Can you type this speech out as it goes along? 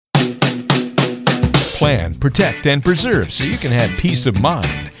plan, protect, and preserve so you can have peace of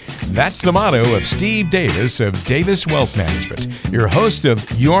mind. That's the motto of Steve Davis of Davis Wealth Management, your host of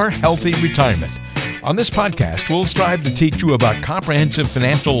Your Healthy Retirement. On this podcast, we'll strive to teach you about comprehensive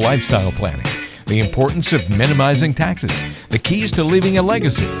financial lifestyle planning, the importance of minimizing taxes, the keys to leaving a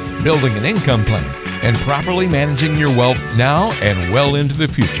legacy, building an income plan, and properly managing your wealth now and well into the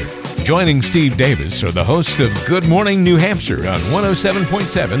future. Joining Steve Davis are the hosts of Good Morning New Hampshire on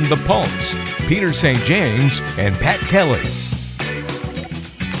 107.7 The Pulse, Peter St. James and Pat Kelly.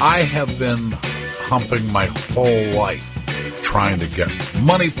 I have been humping my whole life trying to get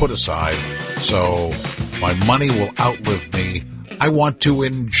money put aside so my money will outlive me. I want to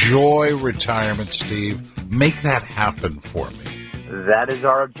enjoy retirement, Steve. Make that happen for me. That is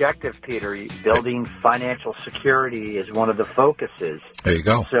our objective, Peter. Building financial security is one of the focuses. There you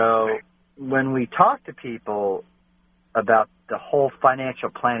go. So when we talk to people about the whole financial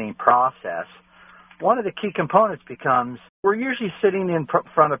planning process, one of the key components becomes we're usually sitting in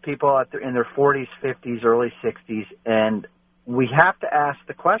front of people in their 40s, 50s, early 60s, and we have to ask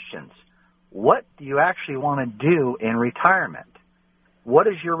the questions. What do you actually want to do in retirement? What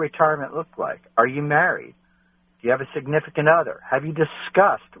does your retirement look like? Are you married? Do you have a significant other? Have you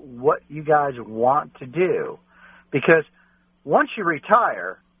discussed what you guys want to do? Because once you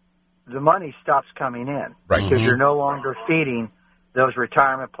retire, the money stops coming in. Right. Because you're no longer feeding those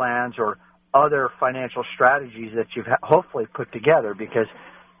retirement plans or other financial strategies that you've hopefully put together. Because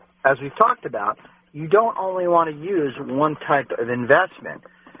as we've talked about, you don't only want to use one type of investment.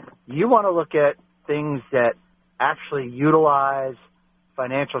 You want to look at things that actually utilize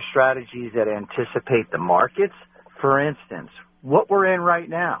financial strategies that anticipate the markets. For instance, what we're in right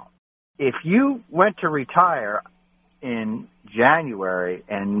now, if you went to retire in January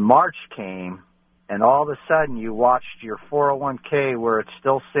and March came and all of a sudden you watched your 401k where it's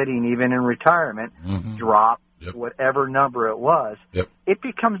still sitting even in retirement drop whatever number it was, it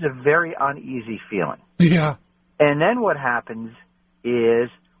becomes a very uneasy feeling. Yeah. And then what happens is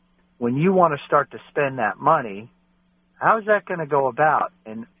when you want to start to spend that money, how's that going to go about?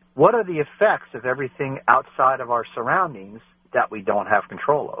 And what are the effects of everything outside of our surroundings that we don't have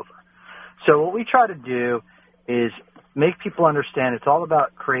control over? So what we try to do is make people understand it's all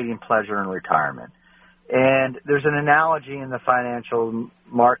about creating pleasure in retirement. And there's an analogy in the financial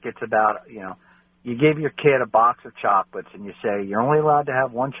markets about, you give your kid a box of chocolates and you say you're only allowed to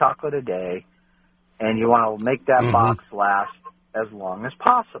have one chocolate a day and you want to make that box last as long as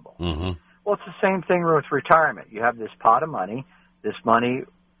possible. Well, it's the same thing with retirement. You have this pot of money. This money,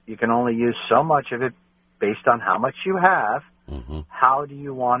 you can only use so much of it based on how much you have. How do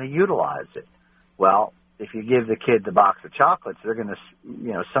you want to utilize it? Well, if you give the kid the box of chocolates, they're going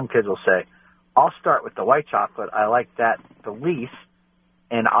to, some kids will say, I'll start with the white chocolate. I like that the least,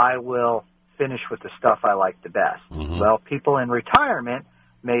 and I will finish with the stuff I like the best. Well, people in retirement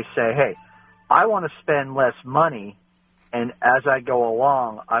may say, hey, I want to spend less money, and as I go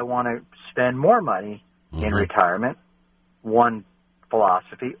along, I want to spend more money in retirement, one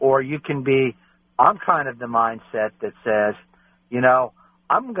philosophy. Or you can be, I'm kind of the mindset that says,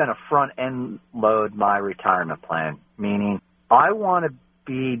 I'm going to front-end load my retirement plan, meaning I want to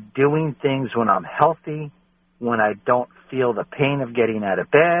be doing things when I'm healthy, when I don't feel the pain of getting out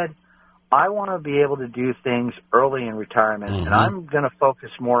of bed. I want to be able to do things early in retirement, and I'm going to focus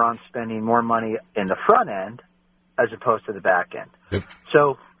more on spending more money in the front end as opposed to the back end.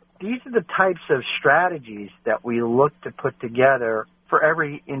 So these are the types of strategies that we look to put together for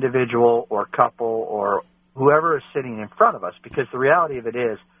every individual or couple or whoever is sitting in front of us, because the reality of it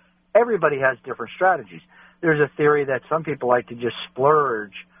is everybody has different strategies. There's a theory that some people like to just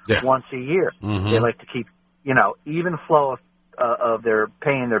splurge once a year. They like to keep, even flow of their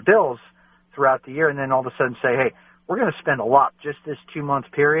paying their bills throughout the year, and then all of a sudden say, hey, we're going to spend a lot just this 2-month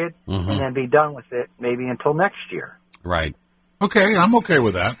period and then be done with it maybe until next year. Right. Okay, I'm okay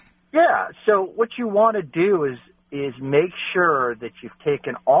with that. Yeah, so what you want to do is make sure that you've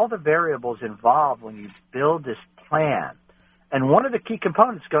taken all the variables involved when you build this plan. And one of the key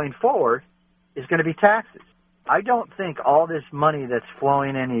components going forward is going to be taxes. I don't think all this money that's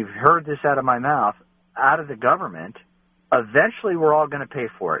flowing in, you've heard this out of my mouth, out of the government, eventually we're all going to pay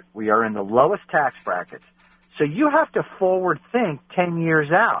for it. We are in the lowest tax brackets. So you have to forward think 10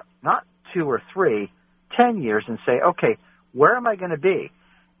 years out, not 2 or 3, 10 years, and say, okay, where am I going to be?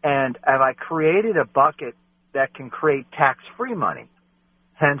 And have I created a bucket that can create tax-free money?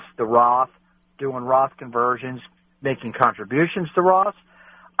 Hence the Roth, doing Roth conversions, making contributions to Roth.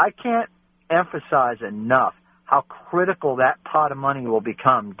 I can't emphasize enough how critical that pot of money will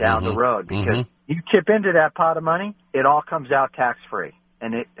become down the road, because you tip into that pot of money, it all comes out tax-free.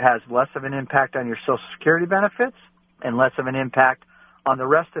 and it has less of an impact on your Social Security benefits and less of an impact on the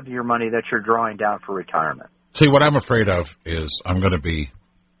rest of your money that you're drawing down for retirement. See, what I'm afraid of is I'm going to be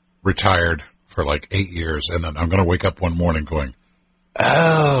retired for like 8 years, and then I'm going to wake up one morning going,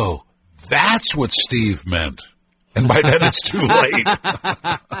 oh, that's what Steve meant. And by then it's too late.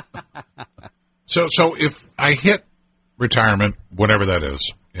 So if I hit retirement, whatever that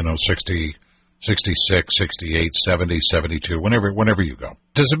is, 60, 66, 68, 70, 72, whenever you go,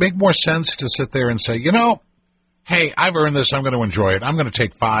 does it make more sense to sit there and say, hey, I've earned this, I'm going to enjoy it. I'm going to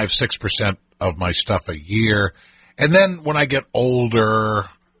take 5-6% of my stuff a year. And then when I get older,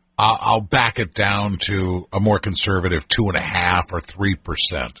 I'll back it down to a more conservative 2.5% or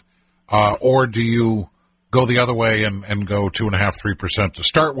 3%. Or do you go the other way and go 2.5%, 3% to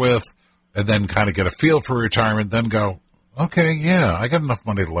start with, and then kind of get a feel for retirement, then go, okay, yeah, I got enough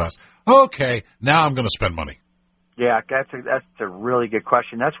money to last. Okay, now I'm going to spend money. Yeah, that's a really good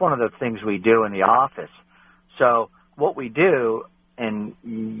question. That's one of the things we do in the office. So what we do, and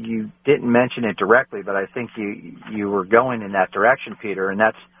you didn't mention it directly, but I think you were going in that direction, Peter, and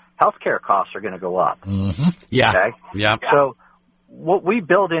that's healthcare costs are going to go up. Mm-hmm. Yeah. Okay? Yeah. So what we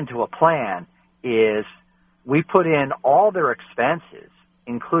build into a plan is we put in all their expenses,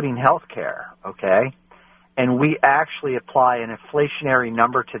 including healthcare, okay? And we actually apply an inflationary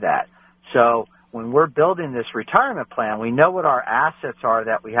number to that. So when we're building this retirement plan, we know what our assets are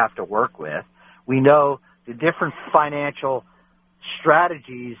that we have to work with. We know the different financial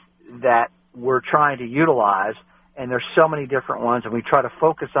strategies that we're trying to utilize, and there's so many different ones, and we try to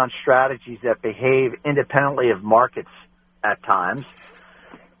focus on strategies that behave independently of markets at times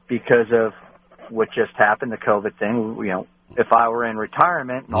because of what just happened, the COVID thing. If I were in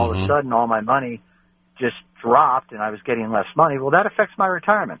retirement and all of a sudden all my money just dropped and I was getting less money, well, that affects my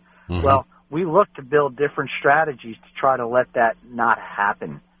retirement. Mm-hmm. Well, we look to build different strategies to try to let that not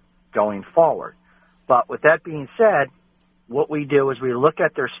happen going forward. But with that being said, what we do is we look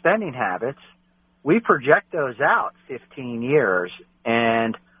at their spending habits. We project those out 15 years,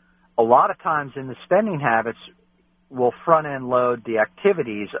 and a lot of times in the spending habits, we'll front-end load the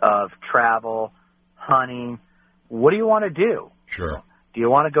activities of travel, hunting. What do you want to do? Sure. Do you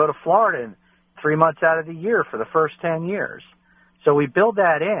want to go to Florida 3 months out of the year for the first 10 years? So we build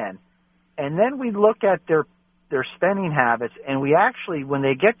that in, and then we look at their spending habits, and we actually, when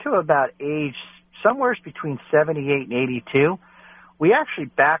they get to about age somewhere between 78 and 82, we actually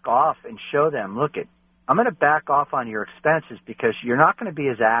back off and show them, I'm going to back off on your expenses because you're not going to be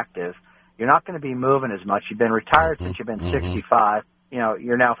as active. You're not going to be moving as much. You've been retired since you've been 65.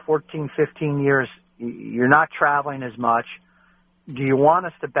 You're now 14, 15 years. You're not traveling as much. Do you want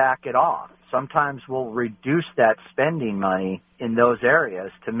us to back it off? Sometimes we'll reduce that spending money in those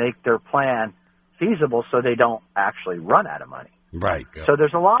areas to make their plan feasible so they don't actually run out of money. Right. So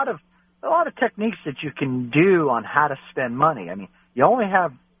there's a lot of techniques that you can do on how to spend money. I mean, you only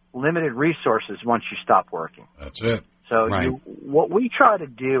have limited resources once you stop working. That's it. So right. What we try to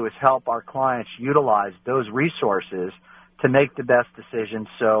do is help our clients utilize those resources to make the best decisions.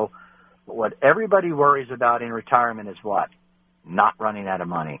 So what everybody worries about in retirement is what? Not running out of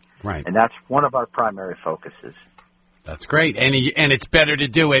money. Right. And that's one of our primary focuses. That's great. And it's better to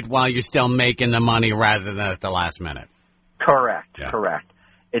do it while you're still making the money rather than at the last minute. Correct. Yeah. Correct.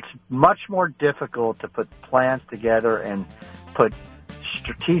 It's much more difficult to put plans together and put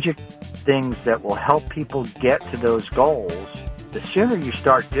strategic things that will help people get to those goals. The sooner you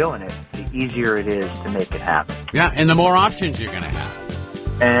start doing it, the easier it is to make it happen. Yeah, and the more options you're going to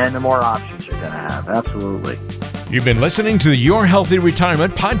have. And the more options you're going to have. Absolutely. You've been listening to the Your Healthy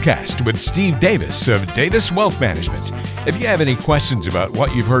Retirement podcast with Steve Davis of Davis Wealth Management. If you have any questions about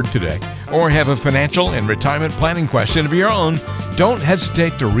what you've heard today or have a financial and retirement planning question of your own, don't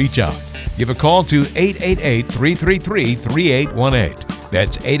hesitate to reach out. Give a call to 888-333-3818.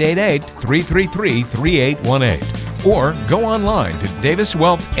 That's 888-333-3818. Or go online to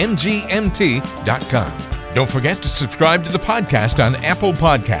daviswealthngmt.com. Don't forget to subscribe to the podcast on Apple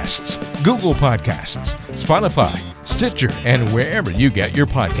Podcasts, Google Podcasts, Spotify, Stitcher, and wherever you get your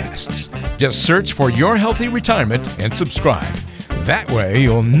podcasts. Just search for Your Healthy Retirement and subscribe. That way,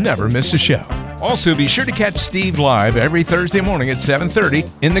 you'll never miss a show. Also, be sure to catch Steve live every Thursday morning at 7:30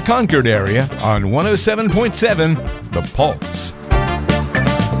 in the Concord area on 107.7 The Pulse.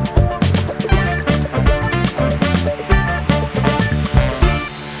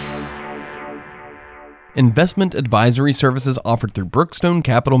 Investment advisory services offered through Brookstone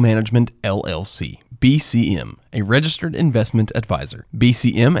Capital Management, LLC, BCM, a registered investment advisor.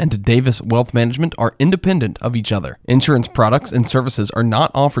 BCM and Davis Wealth Management are independent of each other. Insurance products and services are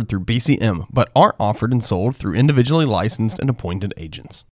not offered through BCM, but are offered and sold through individually licensed and appointed agents.